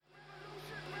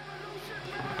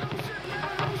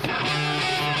Hi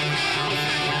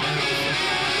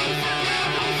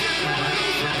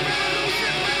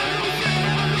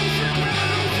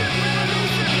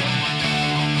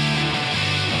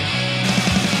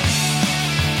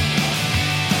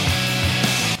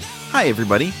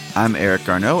everybody, I'm Eric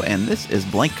Garneau, and this is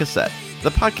Blank Cassette,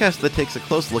 the podcast that takes a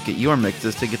close look at your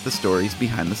mixes to get the stories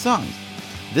behind the songs.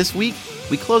 This week,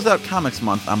 we close out Comics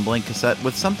Month on Blank Cassette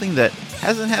with something that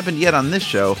hasn't happened yet on this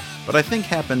show, but I think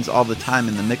happens all the time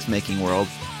in the mix-making world.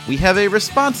 We have a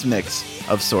response mix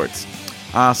of sorts.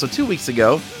 So 2 weeks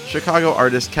ago, Chicago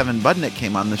artist Kevin Budnick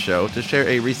came on the show to share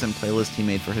a recent playlist he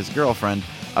made for his girlfriend,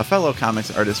 a fellow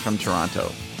comics artist from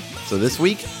Toronto. So this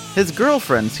week, his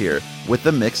girlfriend's here with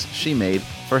the mix she made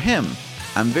for him.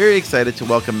 I'm very excited to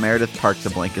welcome Meredith Park to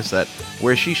Blank Cassette,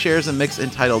 where she shares a mix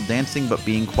entitled Dancing But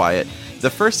Being Quiet, the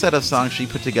first set of songs she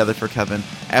put together for Kevin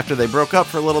after they broke up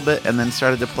for a little bit and then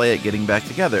started to play it getting back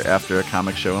together after a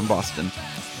comic show in Boston.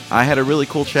 I had a really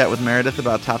cool chat with Meredith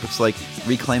about topics like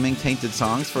reclaiming tainted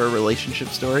songs for a relationship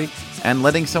story and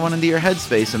letting someone into your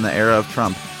headspace in the era of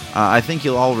Trump. I think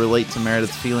you'll all relate to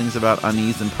Meredith's feelings about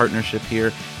unease and partnership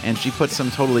here, and she put some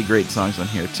totally great songs on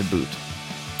here to boot.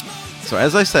 So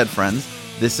as I said, friends,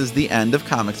 this is the end of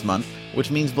Comics Month, which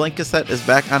means Blank Cassette is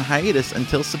back on hiatus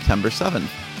until September 7th.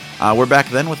 We're back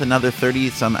then with another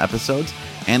 30-some episodes,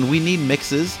 and we need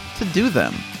mixes to do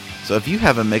them. So if you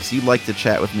have a mix you'd like to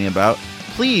chat with me about,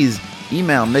 please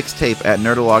email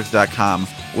mixtape@nerdalogs.com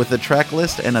with a track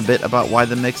list and a bit about why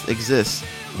the mix exists.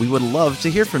 We would love to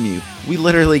hear from you. We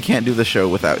literally can't do the show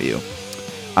without you.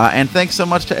 And thanks so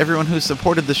much to everyone who's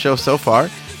supported the show so far.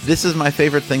 This is my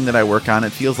favorite thing that I work on.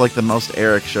 It feels like the most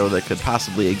Eric show that could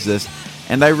possibly exist,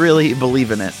 and I really believe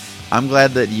in it. I'm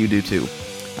glad that you do too.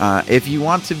 If you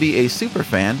want to be a super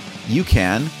fan, you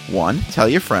can 1. Tell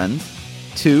your friends,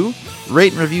 2.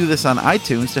 Rate and review this on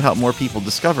iTunes to help more people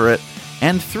discover it,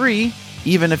 and 3.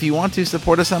 Even if you want to,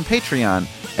 support us on Patreon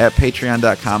at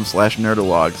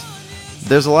patreon.com/nerdalogs.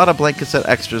 There's a lot of Blank Cassette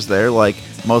extras there, like,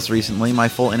 most recently, my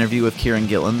full interview with Kieran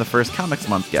Gillen, the first Comics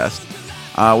Month guest.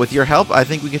 With your help, I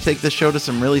think we could take this show to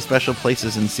some really special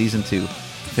places in Season 2.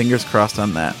 Fingers crossed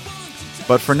on that.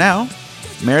 But for now,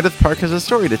 Meredith Park has a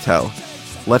story to tell.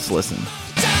 Let's listen.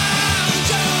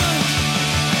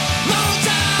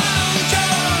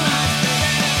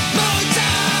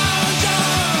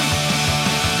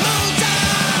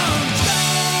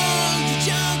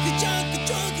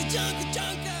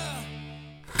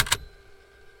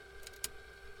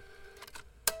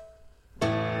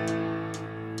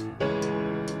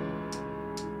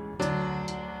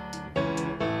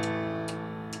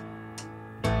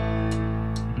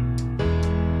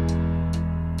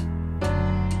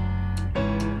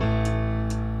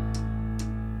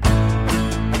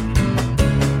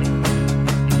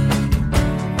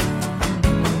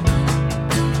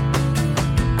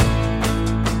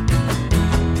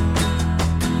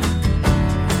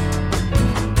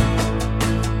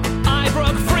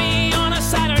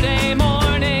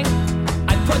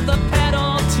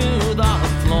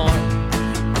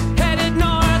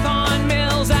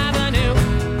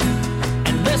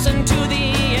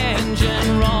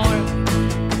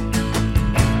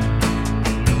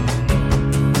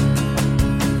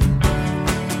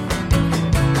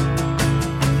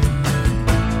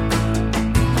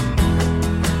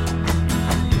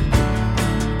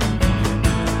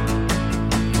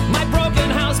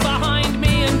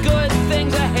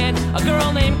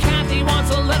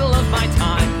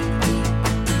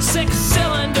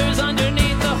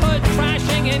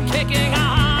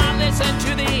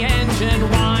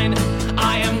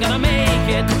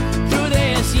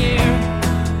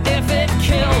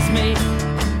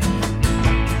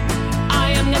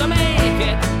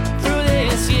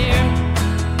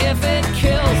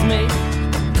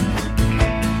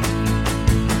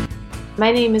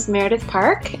 My name is Meredith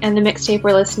Park, and the mixtape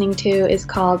we're listening to is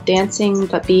called Dancing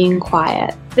But Being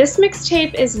Quiet. This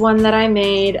mixtape is one that I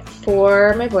made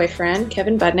for my boyfriend,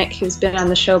 Kevin Budnick, who's been on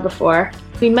the show before.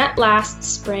 We met last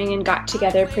spring and got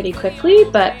together pretty quickly,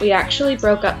 but we actually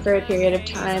broke up for a period of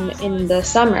time in the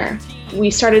summer. We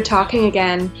started talking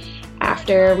again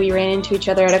after we ran into each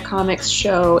other at a comics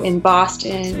show in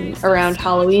Boston around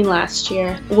Halloween last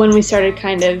year. When we started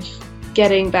kind of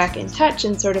getting back in touch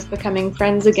and sort of becoming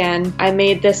friends again, I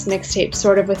made this mixtape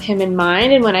sort of with him in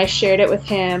mind, and when I shared it with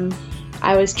him,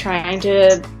 I was trying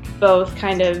to both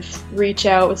kind of reach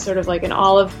out with sort of like an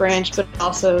olive branch, but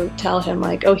also tell him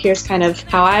like, oh, here's kind of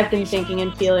how I've been thinking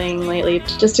and feeling lately,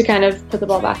 just to kind of put the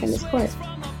ball back in his court.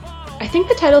 I think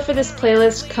the title for this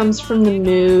playlist comes from the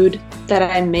mood that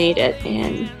I made it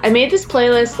in. I made this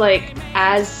playlist like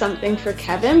as something for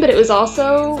Kevin, but it was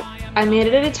also, I made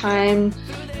it at a time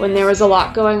when there was a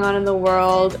lot going on in the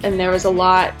world and there was a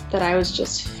lot that I was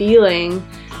just feeling,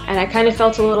 and I kind of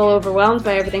felt a little overwhelmed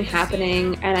by everything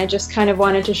happening, and I just kind of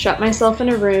wanted to shut myself in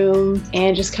a room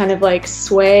and just kind of like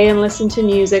sway and listen to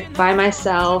music by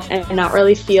myself and not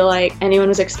really feel like anyone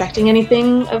was expecting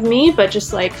anything of me, but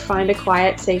just like find a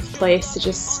quiet, safe place to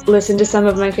just listen to some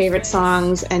of my favorite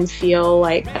songs and feel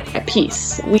like at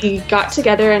peace. We got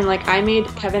together and like I made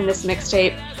Kevin this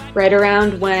mixtape right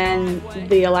around when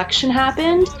the election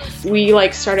happened. We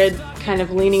like started kind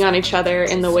of leaning on each other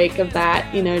in the wake of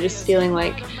that, you know, just feeling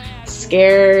like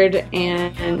scared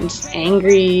and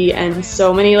angry and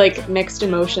so many like mixed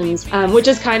emotions, which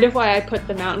is kind of why I put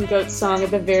the Mountain Goats song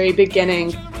at the very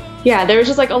beginning. Yeah, there was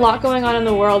just like a lot going on in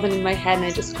the world and in my head, and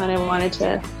I just kind of wanted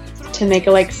to make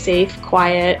a like safe,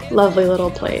 quiet, lovely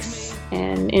little place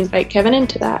and invite Kevin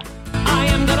into that. I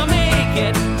am gonna make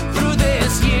it through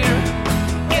this year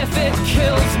if it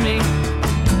kills me.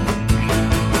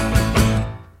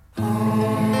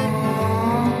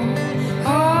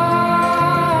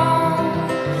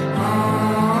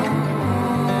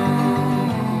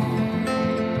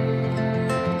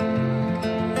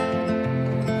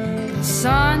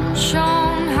 Sun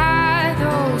shone high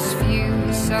those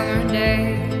few summer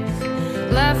days,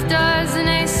 left us in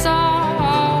a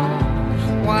soft,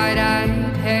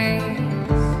 wide-eyed haze.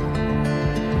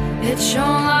 It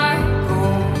shone like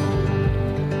gold,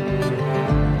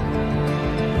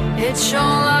 it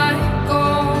shone like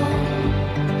gold,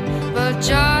 but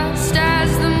just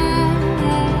as the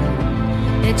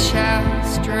moon, it shall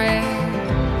stray.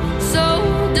 So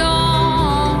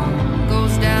dawn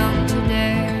goes down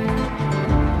today.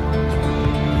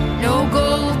 No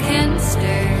gold can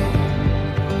stay.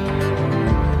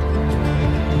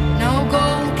 No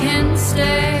gold can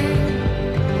stay.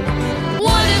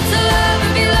 What if the love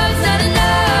of your love's not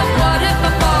enough? What if I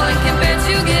fall and can't bear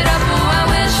to get up? Oh, I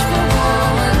wish for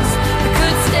once we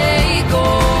could stay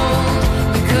gold.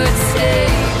 We could stay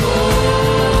gold.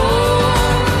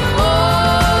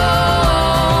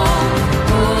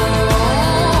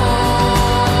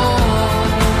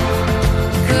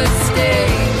 We could stay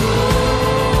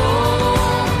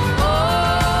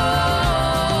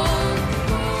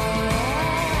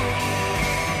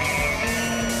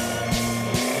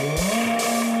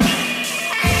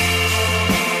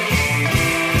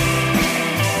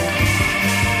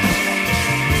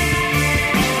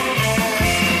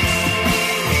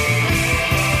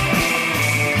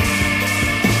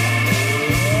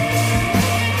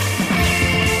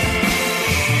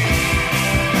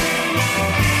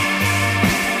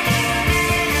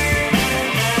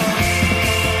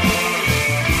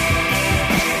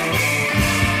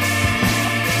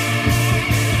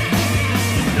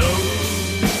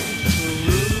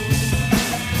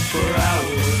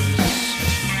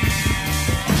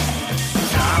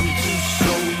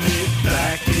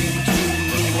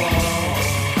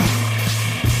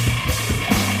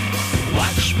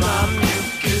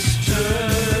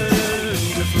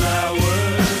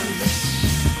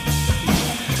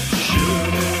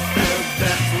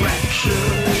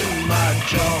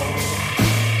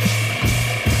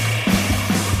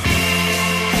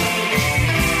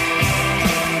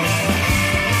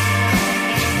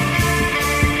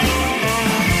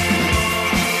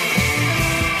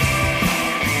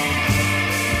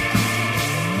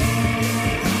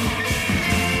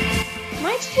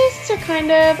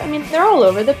I mean, they're all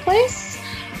over the place.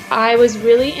 I was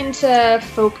really into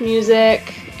folk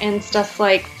music and stuff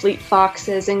like Fleet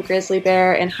Foxes and Grizzly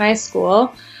Bear in high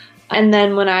school. And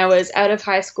then when I was out of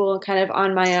high school and kind of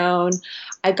on my own,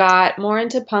 I got more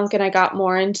into punk and I got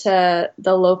more into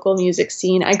the local music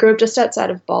scene. I grew up just outside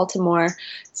of Baltimore,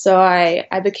 so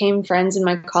I became friends in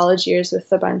my college years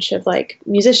with a bunch of like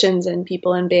musicians and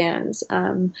people in bands.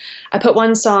 I put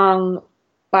one song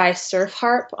by Surf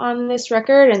Harp on this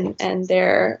record, and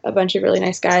they're a bunch of really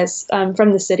nice guys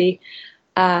from the city,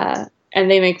 and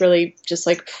they make really just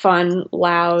like fun,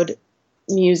 loud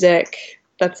music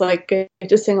that's like good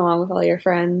to sing along with all your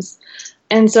friends.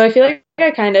 And so I feel like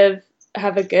I kind of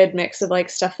have a good mix of like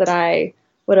stuff that I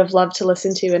would have loved to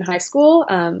listen to in high school,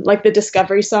 like the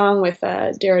Discovery song with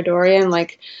Dara Dorian.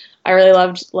 Like I really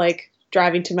loved like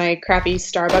driving to my crappy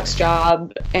Starbucks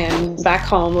job and back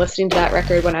home listening to that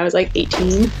record when I was like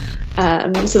 18.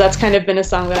 So that's kind of been a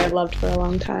song that I've loved for a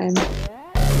long time.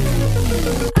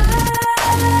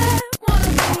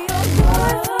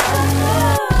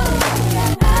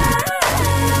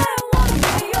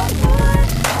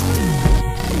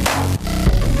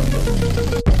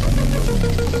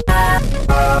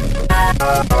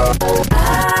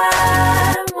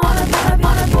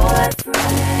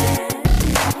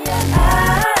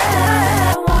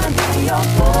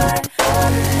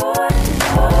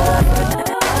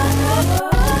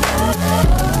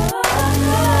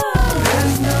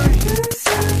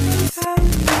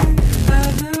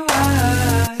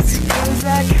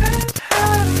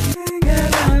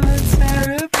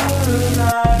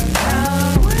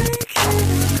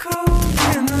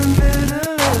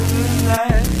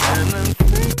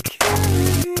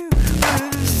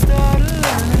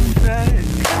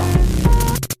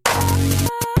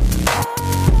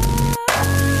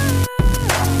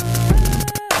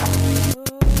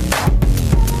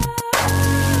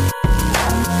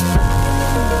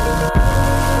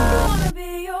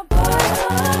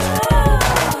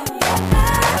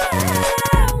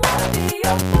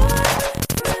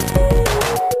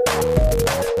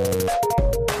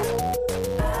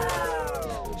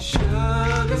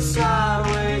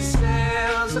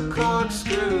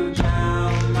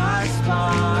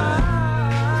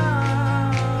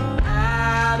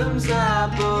 Sometimes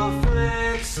apple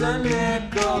flicks a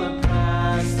nickel and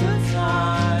pass the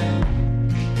time,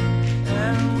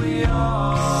 and we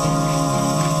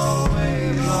all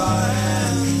wave our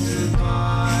hands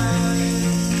goodbye,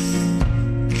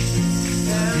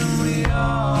 and we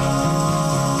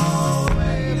all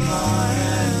wave our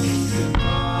hands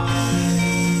goodbye.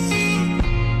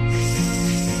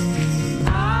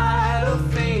 Idle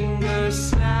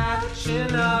fingers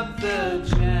snatching up the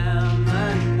jam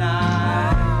and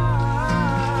night.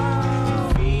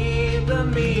 Feed the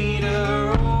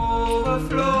meter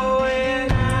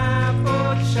overflowing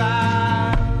apple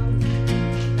child,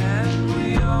 and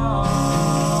we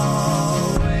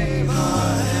all wave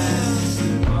our hands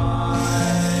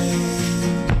goodbye,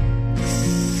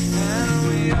 and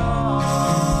we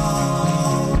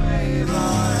all wave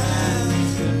our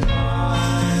hands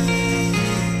goodbye,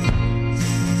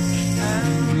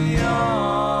 and we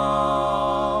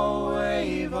all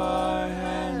wave our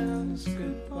hands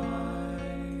goodbye.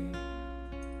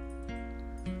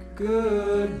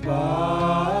 Goodbye,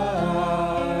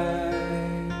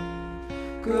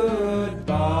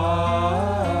 goodbye,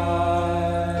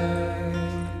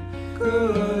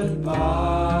 goodbye,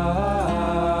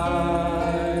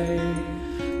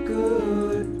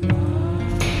 goodbye.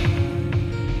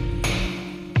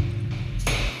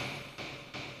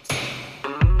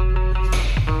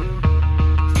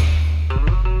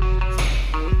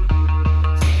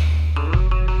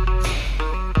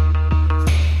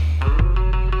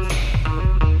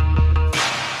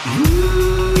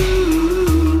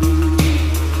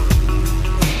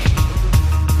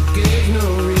 Gave no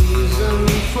reason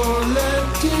for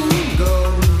letting go.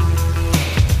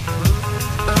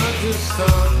 I just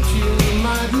thought you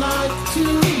might like to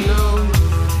know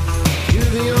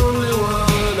you're the only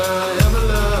one I ever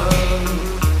loved.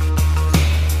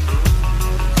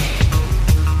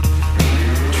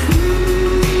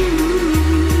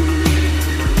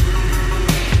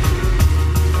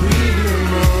 We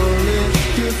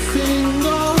demolished a thing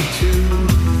or two,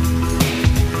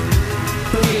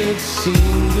 but it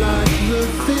seemed like the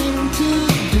thing to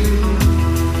do.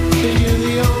 And you're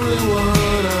the only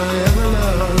one I ever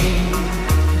loved.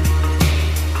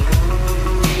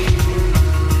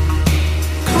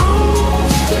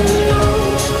 Cost and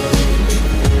loss,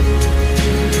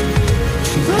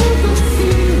 though the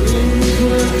feelings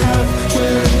were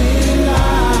halfway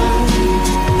alive.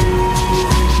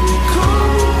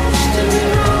 Cost and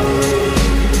loss,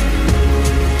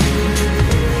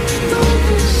 though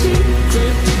the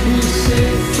secret was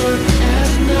safer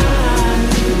at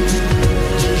night.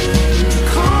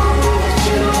 Cost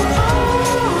and loss.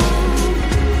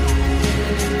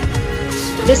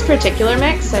 This particular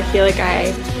mix, I feel like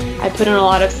I put in a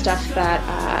lot of stuff that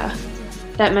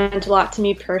that meant a lot to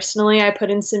me personally. I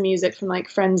put in some music from like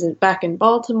friends back in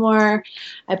Baltimore.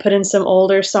 I put in some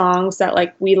older songs that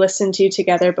like we listened to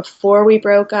together before we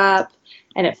broke up,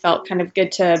 and it felt kind of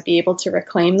good to be able to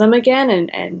reclaim them again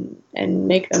and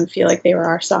make them feel like they were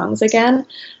our songs again.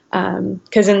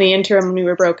 Because in the interim when we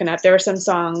were broken up, there were some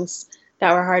songs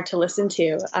that were hard to listen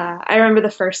to. I remember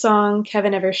the first song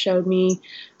Kevin ever showed me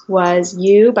was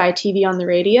You by TV on the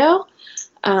Radio.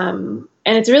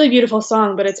 And it's a really beautiful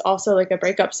song, but it's also like a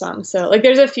breakup song. So like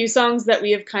there's a few songs that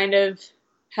we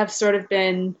have sort of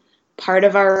been part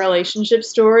of our relationship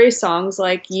story. Songs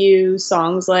like You,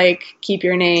 songs like Keep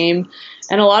Your Name.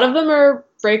 And a lot of them are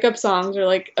breakup songs or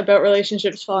like about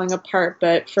relationships falling apart.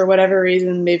 But for whatever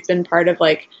reason, they've been part of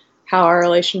like how our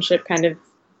relationship kind of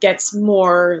gets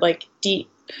more like deep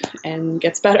and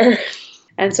gets better.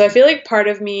 And so I feel like part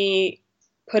of me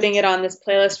putting it on this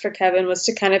playlist for Kevin was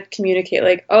to kind of communicate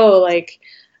like, oh, like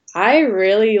I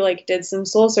really like did some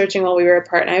soul searching while we were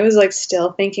apart, and I was like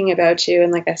still thinking about you,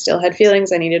 and like I still had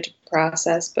feelings I needed to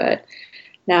process, but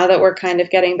now that we're kind of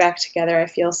getting back together, I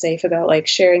feel safe about like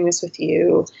sharing this with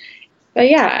you. But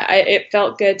yeah, it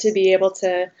felt good to be able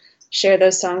to share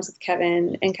those songs with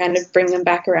Kevin and kind of bring them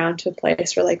back around to a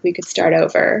place where like we could start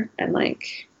over and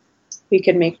like we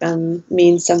could make them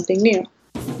mean something new.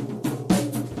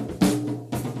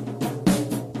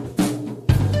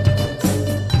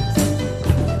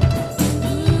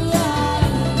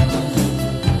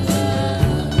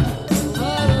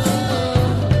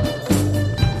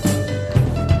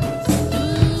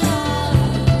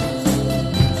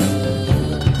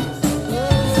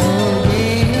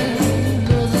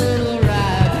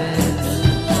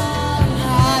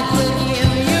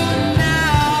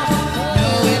 Now, no,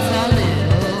 it's a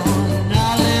little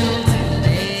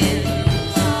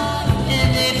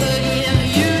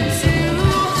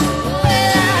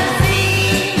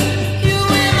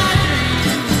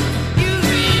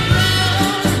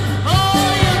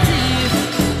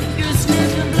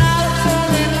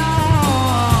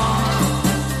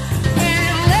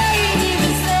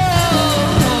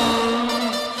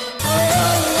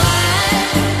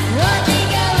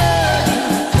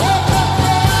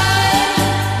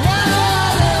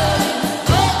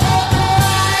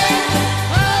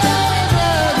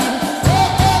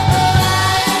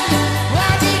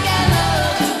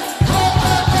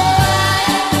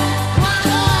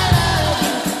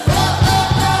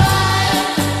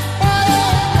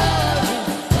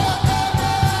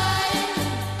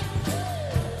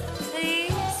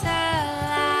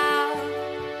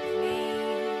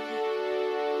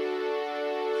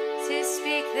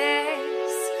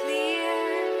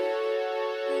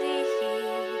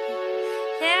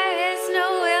no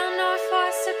will nor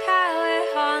force or power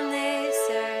on this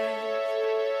earth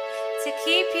to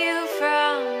keep you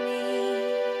from me.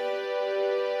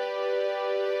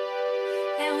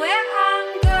 And where I'm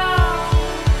going,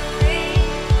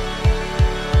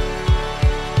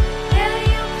 will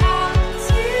you come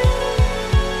to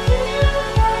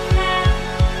now?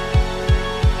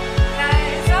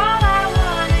 'Cause all I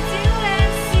wanna do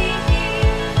and see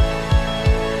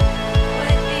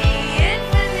would be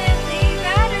infinitely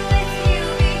better with you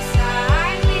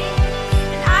beside me.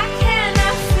 And I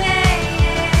cannot say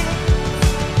it.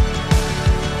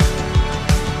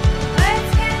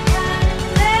 Let's get down and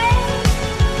play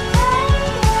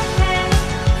again.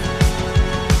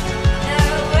 The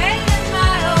way that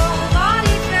my whole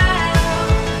body felt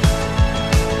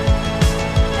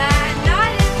that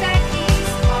night at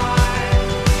Becky's bar.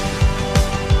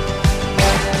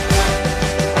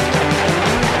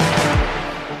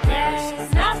 There is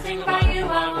nothing about you I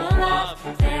won't love.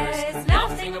 There is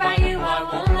nothing about you I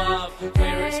won't love.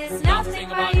 There is nothing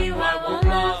about you I won't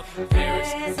love. There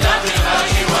is nothing about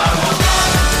you I won't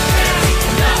love. There is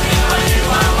nothing about you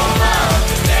I won't love.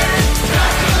 There is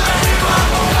nothing about you I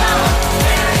won't love.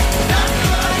 There is nothing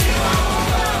about you I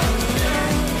won't love.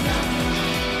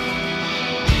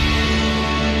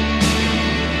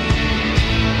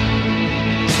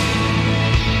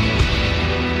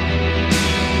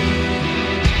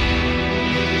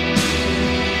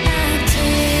 I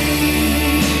take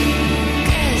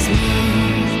as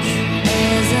much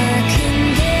as I can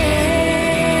get.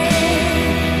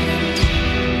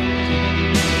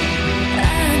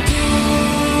 I don't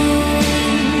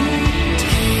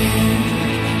have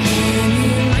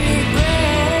any regret.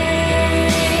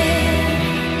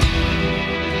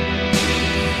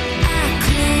 I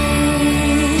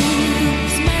close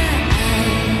my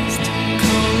eyes to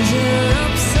conjure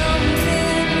up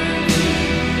something,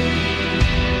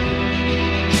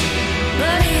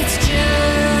 but it's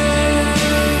just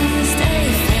a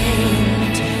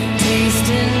faint taste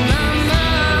in my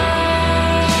mouth.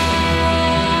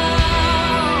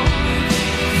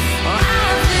 I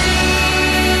think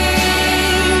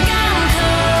I'm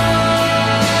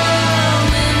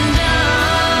coming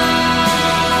down.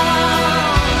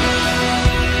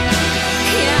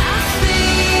 Yeah, I think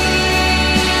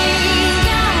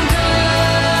I'm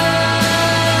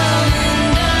coming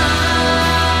down.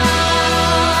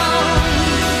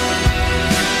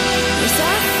 Yes,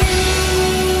 I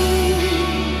think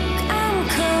I'm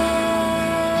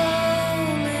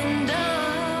coming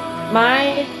down.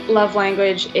 My love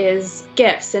language is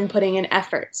gifts and putting in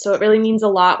effort. So it really means a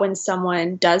lot when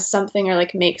someone does something or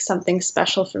like makes something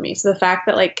special for me. So the fact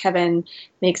that like Kevin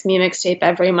makes me a mixtape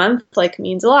every month like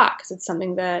means a lot because it's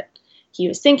something that he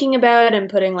was thinking about and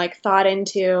putting like thought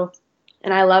into.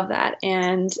 And I love that.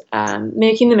 And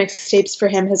making the mixtapes for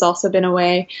him has also been a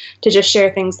way to just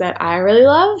share things that I really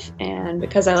love. And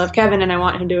because I love Kevin and I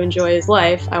want him to enjoy his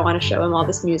life, I want to show him all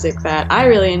this music that I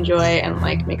really enjoy and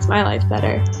like makes my life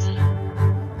better.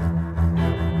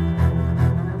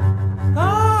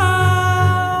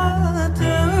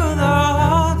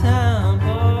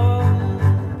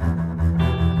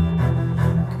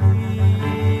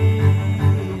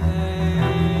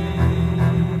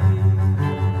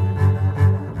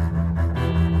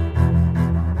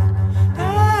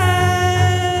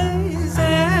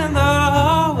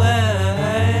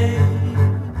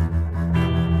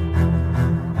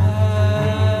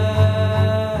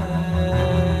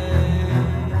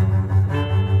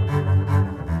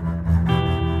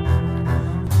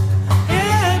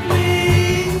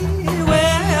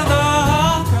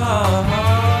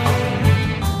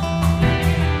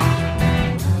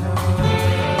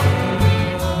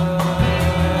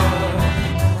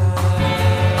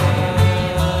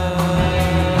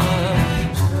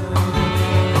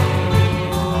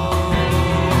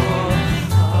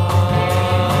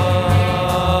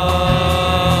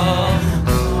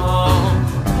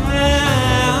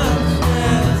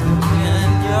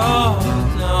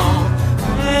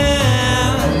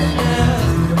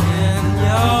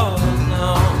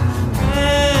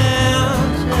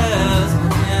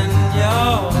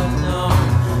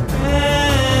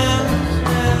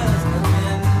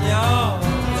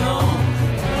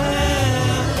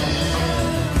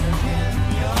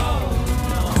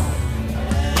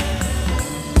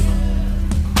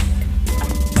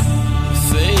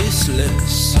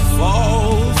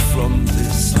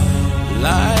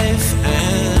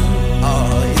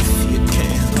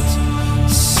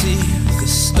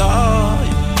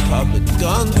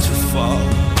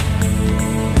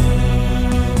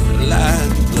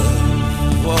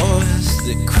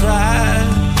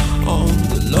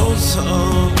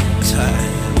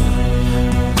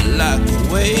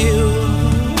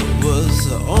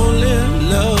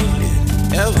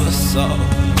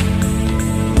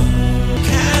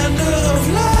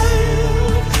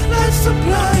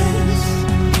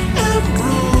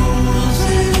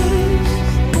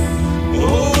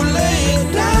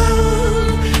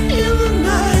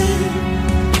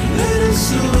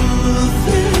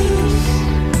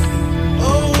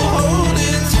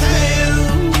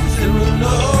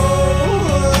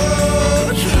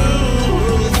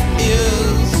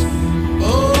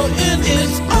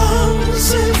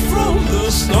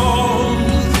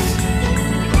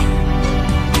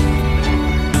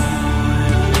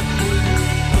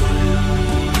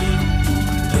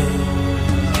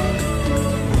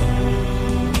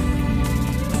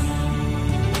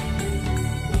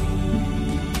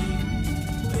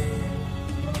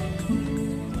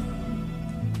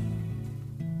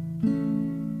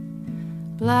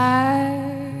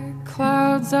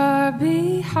 clouds are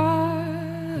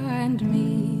behind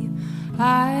me,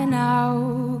 I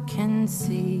now can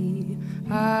see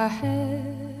ahead.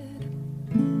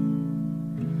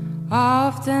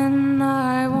 Often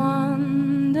I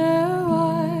wonder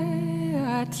why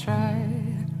I try,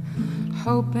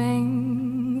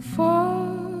 hoping for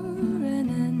an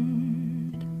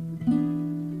end.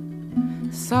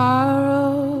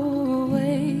 Sorrow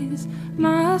weighs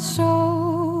my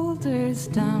shoulders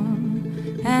down,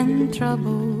 and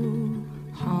trouble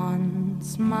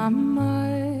haunts my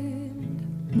mind.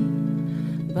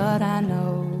 But I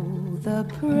know the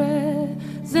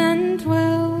present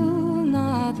will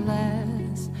not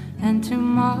last, and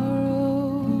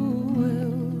tomorrow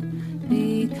will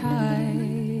be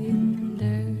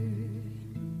kinder.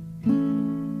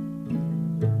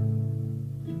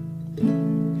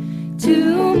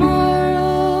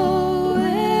 Tomorrow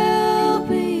will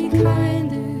be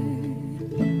kinder.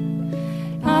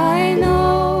 I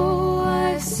know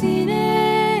I've seen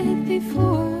it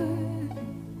before.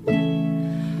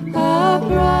 A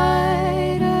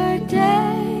brighter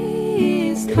day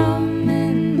is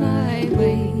coming my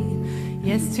way.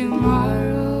 Yes,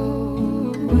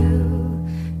 tomorrow will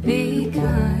be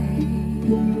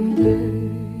kinder.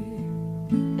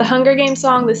 The Hunger Games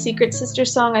song, the Secret Sister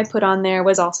song I put on there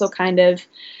was also kind of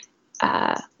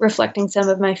reflecting some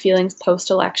of my feelings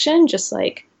post-election, just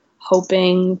like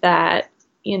hoping that,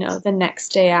 you know, the next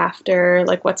day after,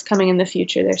 like what's coming in the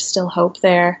future, there's still hope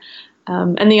there.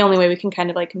 And the only way we can kind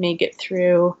of like make it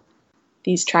through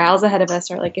these trials ahead of us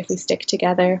are like if we stick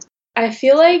together. I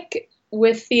feel like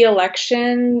with the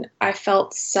election, I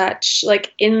felt such,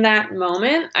 like in that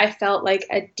moment, I felt like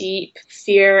a deep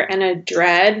fear and a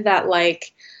dread that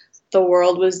like the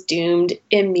world was doomed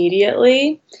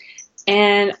immediately.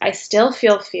 And I still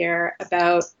feel fear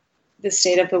about the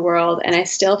state of the world, and I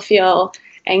still feel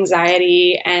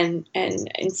anxiety and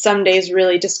in some days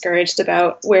really discouraged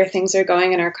about where things are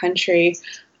going in our country.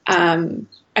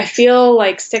 I feel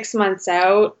like 6 months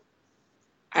out,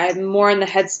 I'm more in the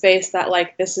headspace that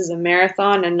like this is a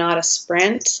marathon and not a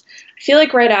sprint. I feel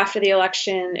like right after the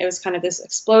election, it was kind of this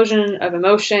explosion of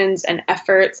emotions and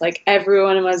efforts. Like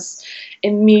everyone was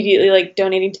immediately like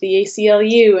donating to the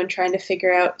ACLU and trying to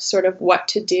figure out sort of what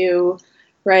to do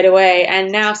right away.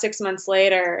 And now 6 months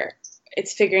later,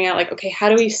 it's figuring out like, okay, how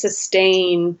do we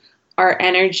sustain our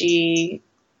energy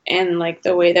and like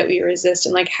the way that we resist,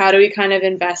 and like how do we kind of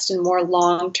invest in more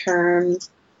long-term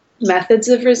methods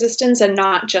of resistance and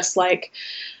not just like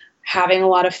having a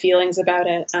lot of feelings about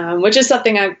it, which is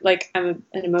something I'm an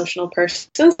emotional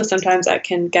person, so sometimes I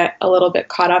can get a little bit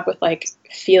caught up with like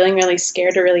feeling really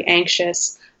scared or really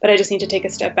anxious, but I just need to take a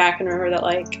step back and remember that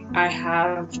like I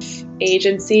have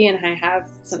agency and I have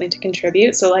something to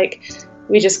contribute, so like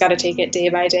we just got to take it day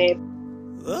by day.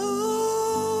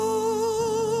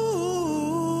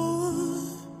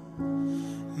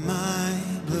 My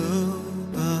blue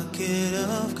bucket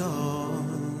of gold,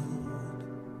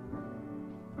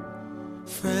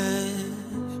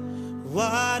 friend,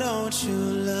 why don't you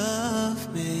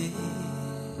love me?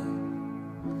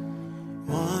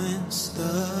 Once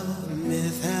the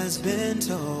myth has been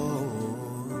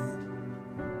told,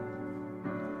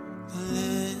 the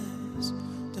lens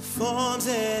deforms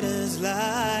it as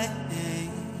lightning.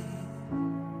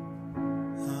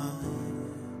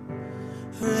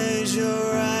 Raise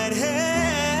your right hand.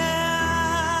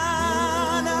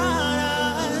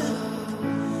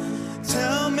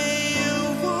 Tell me you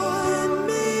want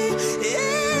me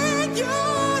in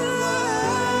your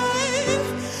life.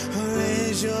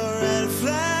 Raise your red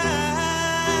flag.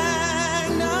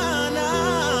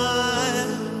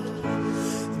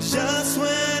 Just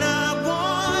when I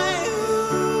want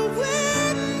you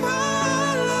in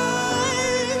my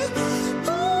life.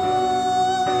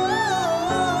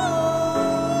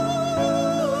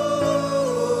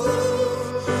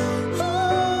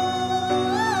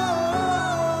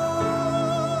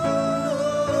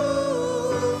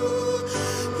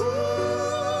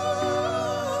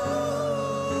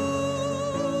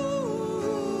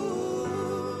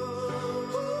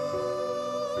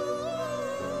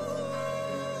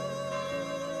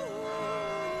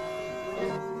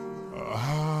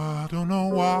 I don't know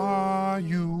why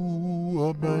you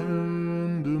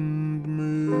abandoned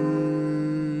me.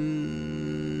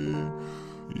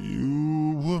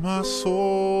 You were my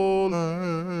soul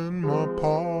and my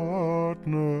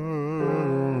partner.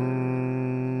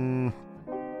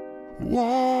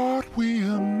 What we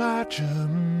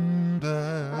imagined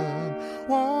and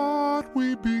what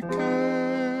we became,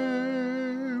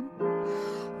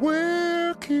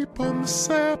 we'll keep them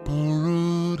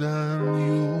separate and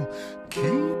you'll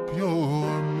keep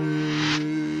your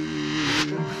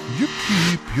name. You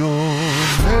keep your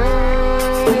name.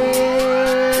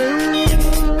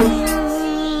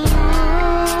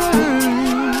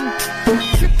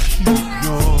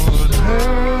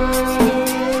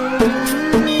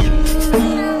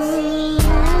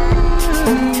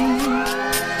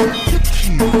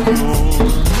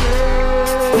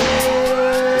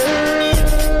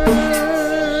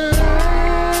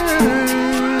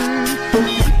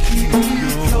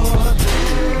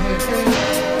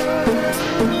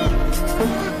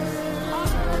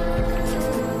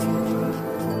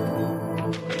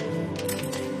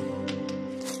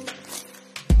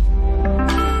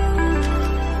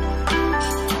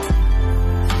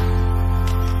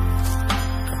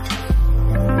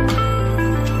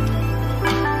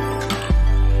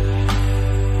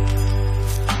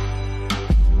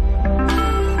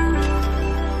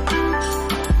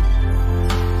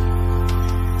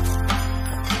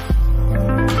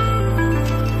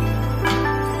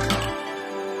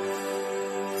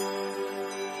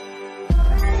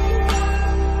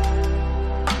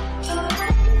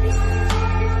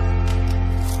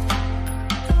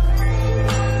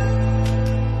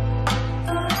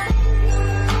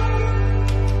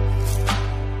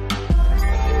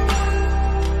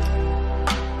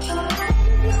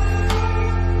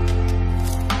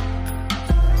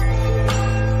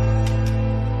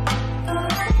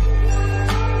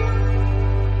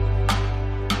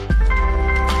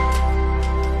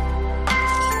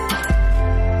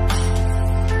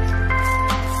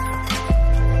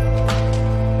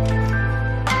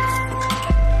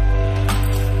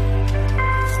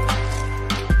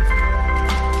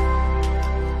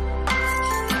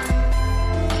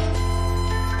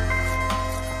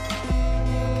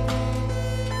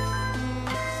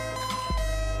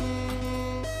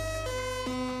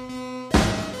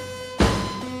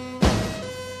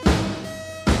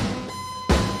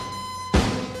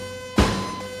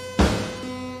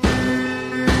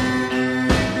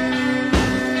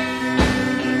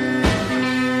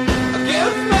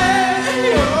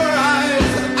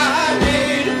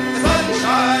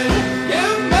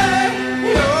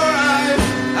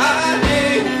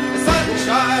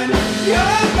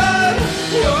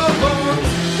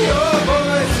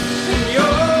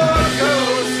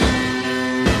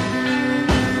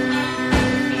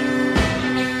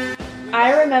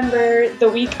 I remember the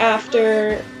week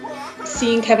after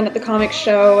seeing Kevin at the comic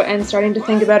show and starting to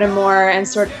think about him more and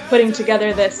sort of putting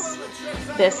together this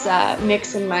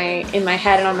mix in my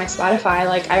head and on my Spotify.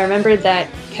 Like, I remembered that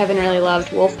Kevin really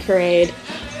loved Wolf Parade,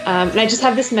 and I just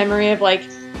have this memory of like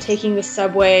taking the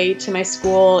subway to my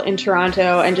school in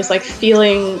Toronto and just like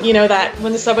feeling, you know, that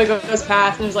when the subway goes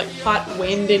past and there's like hot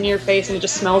wind in your face and it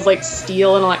just smells like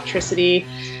steel and electricity,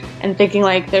 and thinking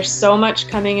like there's so much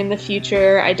coming in the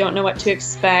future, I don't know what to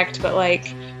expect, but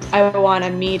like I want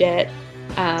to meet it.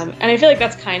 And I feel like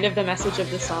that's kind of the message of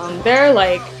the song. They're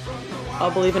like, I'll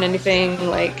believe in anything,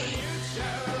 like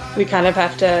we kind of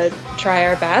have to try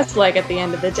our best, like at the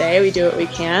end of the day we do what we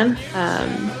can.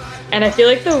 And I feel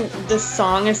like the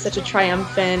song is such a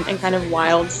triumphant and kind of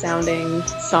wild sounding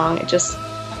song. It just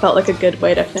felt like a good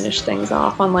way to finish things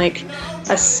off on like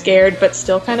a scared but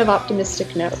still kind of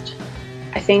optimistic note.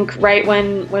 I think right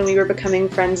when we were becoming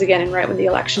friends again and right when the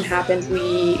election happened,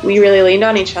 we really leaned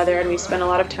on each other and we spent a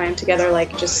lot of time together,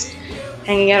 like just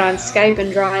hanging out on Skype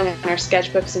and drawing on our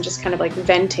sketchbooks and just kind of like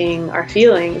venting our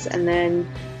feelings. And then,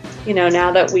 you know,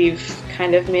 now that we've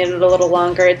kind of made it a little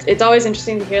longer, it's always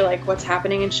interesting to hear like what's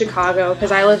happening in Chicago,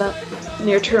 because I live up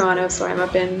near Toronto, so I'm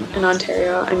up in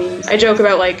Ontario. I mean, I joke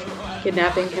about like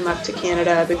kidnapping him up to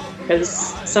Canada because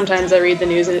sometimes I read the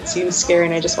news and it seems scary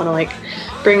and I just want to like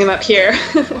bring him up here.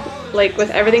 Like with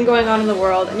everything going on in the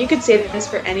world, and you could say this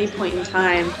for any point in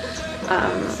time,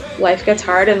 life gets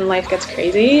hard and life gets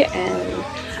crazy, and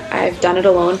I've done it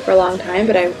alone for a long time,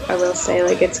 but I will say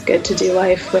like it's good to do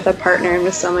life with a partner and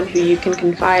with someone who you can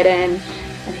confide in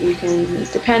and who you can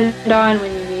depend on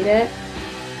when you need it.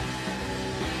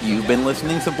 You've been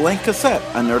listening to Blank Cassette,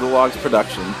 a Nerdalogs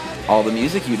production. All the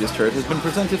music you just heard has been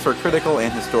presented for critical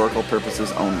and historical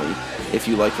purposes only. If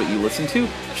you liked what you listened to,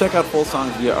 check out full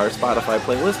songs via our Spotify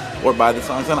playlist or buy the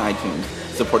songs on iTunes.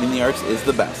 Supporting the arts is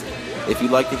the best. If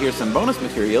you'd like to hear some bonus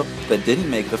material that didn't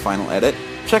make the final edit,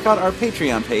 check out our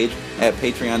Patreon page at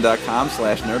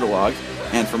patreon.com/nerdalogs.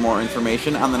 And for more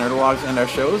information on the Nerdalogs and our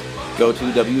shows, go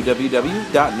to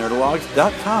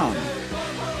www.nerdalogs.com.